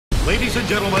Ladies and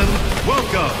gentlemen,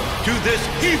 welcome to this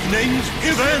evening's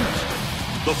event.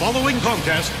 The following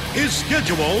contest is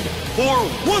scheduled for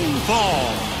one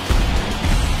fall.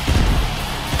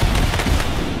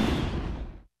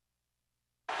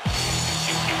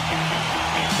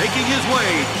 Making his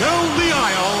way down the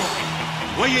aisle,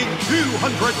 weighing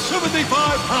 275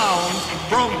 pounds,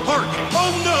 from Park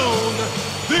Unknown,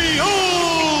 the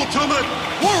Ultimate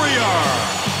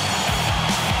Warrior.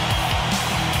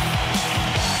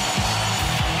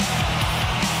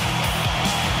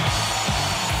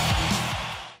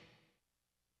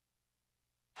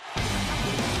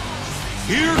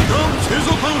 Here comes his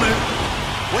opponent,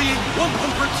 weighing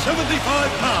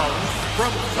 175 pounds,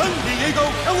 from San Diego,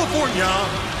 California,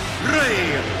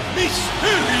 Rey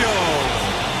Mysterio.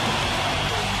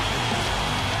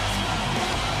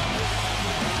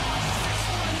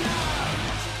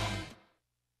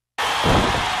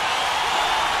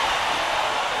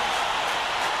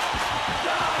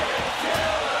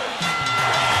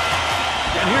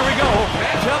 And here we go,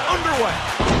 matchup underway.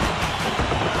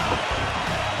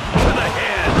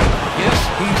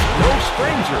 He's no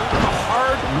stranger to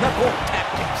hard-knuckle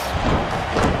tactics.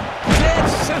 Dead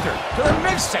center to the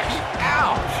midsection.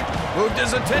 Ouch! Moved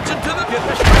his attention to the... Get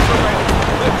the striker ready.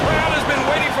 The crowd has been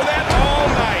waiting for that all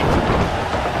night.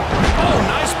 Oh,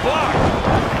 nice block.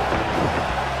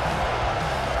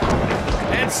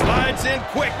 And slides in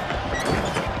quick.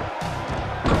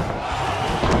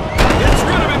 Gets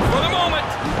rid of him for the moment.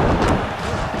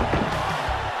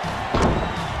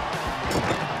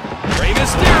 Rey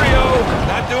Mysterio.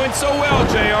 Not doing so well,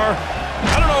 JR.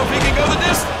 I don't know if he can go the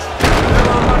distance.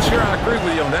 Well, I'm not sure I agree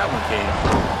with you on that one, King.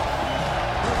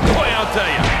 Boy, I'll tell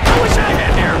you, I wish I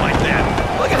had hair like that.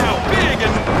 Look at how big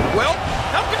and, well,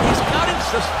 how big he's got it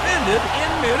suspended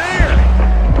in midair.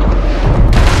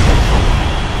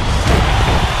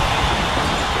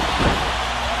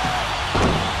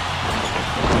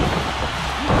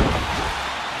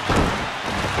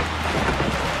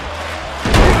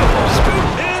 Beautiful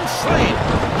scoop and slam.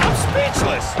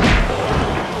 Speechless. Man,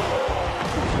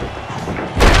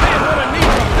 what a knee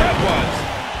drop that was.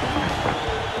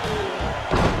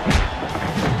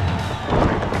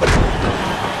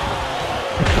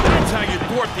 That's how you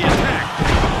thwart the attack.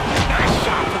 Nice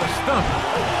shot to the stomach.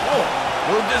 Oh,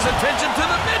 moved his attention to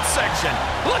the midsection.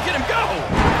 Look at him go.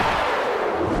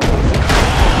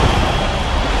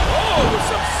 Oh, with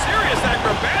some serious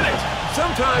acrobatics.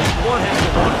 Sometimes one has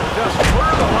to wonder just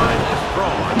where the line is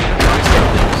drawn and try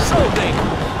something so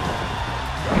dangerous.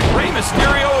 Rey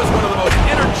Mysterio is one of the most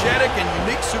energetic and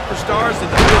unique superstars in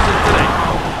the business today.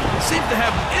 He seems to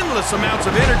have endless amounts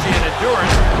of energy and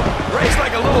endurance. Rey's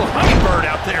like a little hummingbird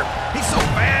out there. He's so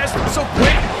fast, so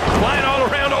quick, flying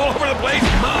all around, all over the place.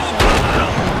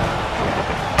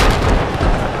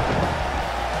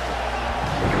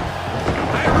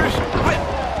 Irish whip.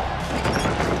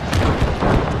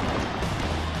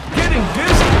 Getting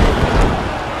dizzy.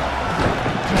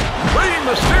 Rey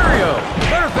Mysterio.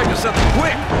 Better think of something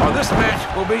quick, or this match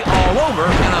will be all over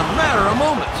in a matter of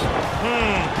moments.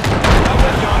 I'm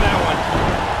with you on that one.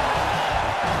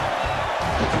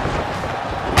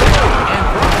 And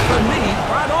drops the knee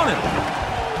right on him.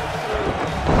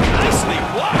 Nicely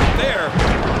blocked there.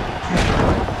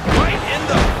 Right in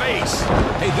the face.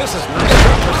 Hey, this is nice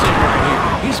pressing right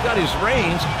here. He's got his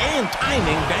range and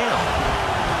timing down.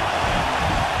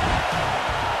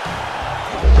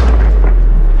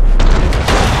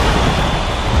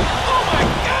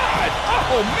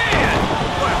 Oh, man!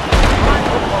 Well,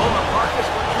 Oklahoma Marcus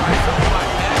would try something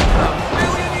like that in a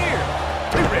million years.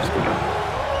 Too risky.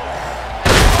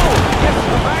 Oh, gets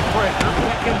the backbreaker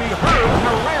that can be heard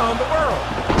around the world.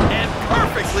 And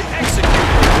perfectly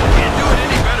executed. Can't do it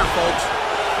any better, folks.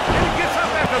 And he gets up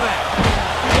after that.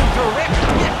 A direct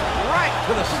hit right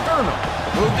to the sternum.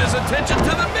 Moved his attention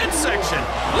to the midsection.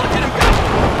 Look at him go.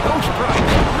 Those strikes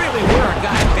really wear a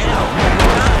guy down all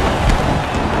the time.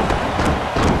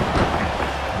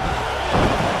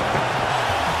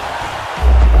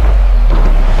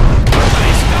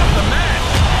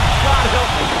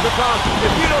 Because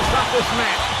if you don't stop this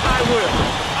match, I will.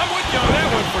 I'm with you on that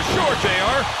one for sure,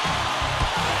 JR.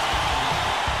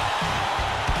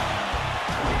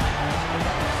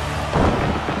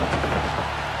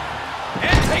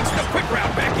 And takes the quick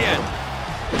route back in.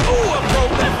 Ooh, a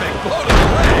prolific blow to the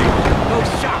leg. Those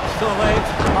shots to the legs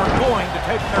are going to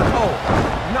take their toll.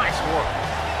 Nice work.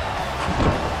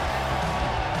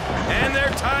 And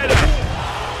they're tied up.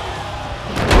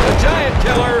 The Giant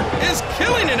Killer is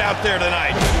killing it out there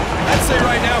tonight. I'd say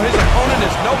right now his opponent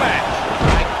is no match.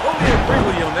 I totally agree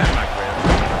with you on that, my friend.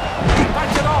 He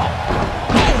fights it all.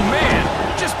 Oh, man.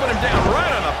 Just put him down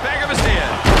right on the back of his head.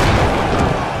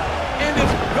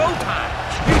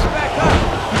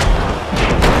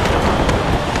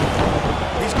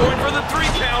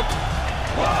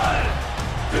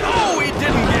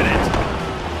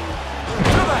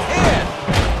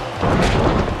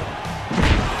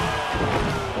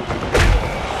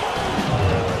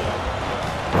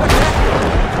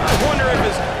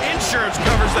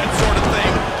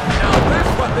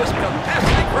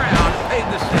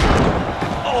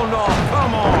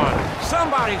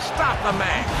 a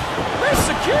match. There's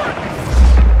security.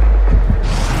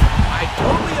 I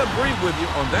totally agree with you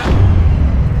on that.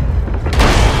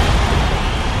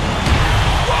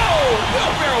 Whoa!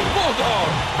 Wheelbarrow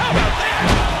Bulldog! How about that?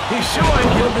 He's showing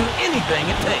he'll do anything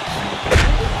it takes.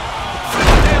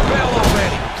 Damn bell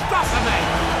already. Stop the man.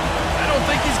 I don't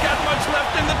think he's got much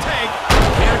left in the tank.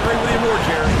 Can't agree with you more,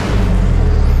 Jerry.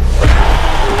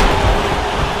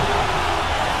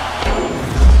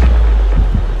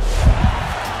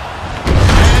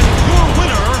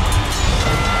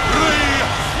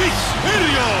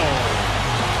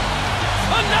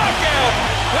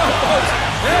 Well, folks,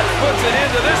 that puts an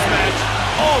end to this match.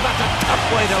 Oh, that's a tough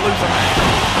way to lose a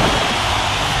match.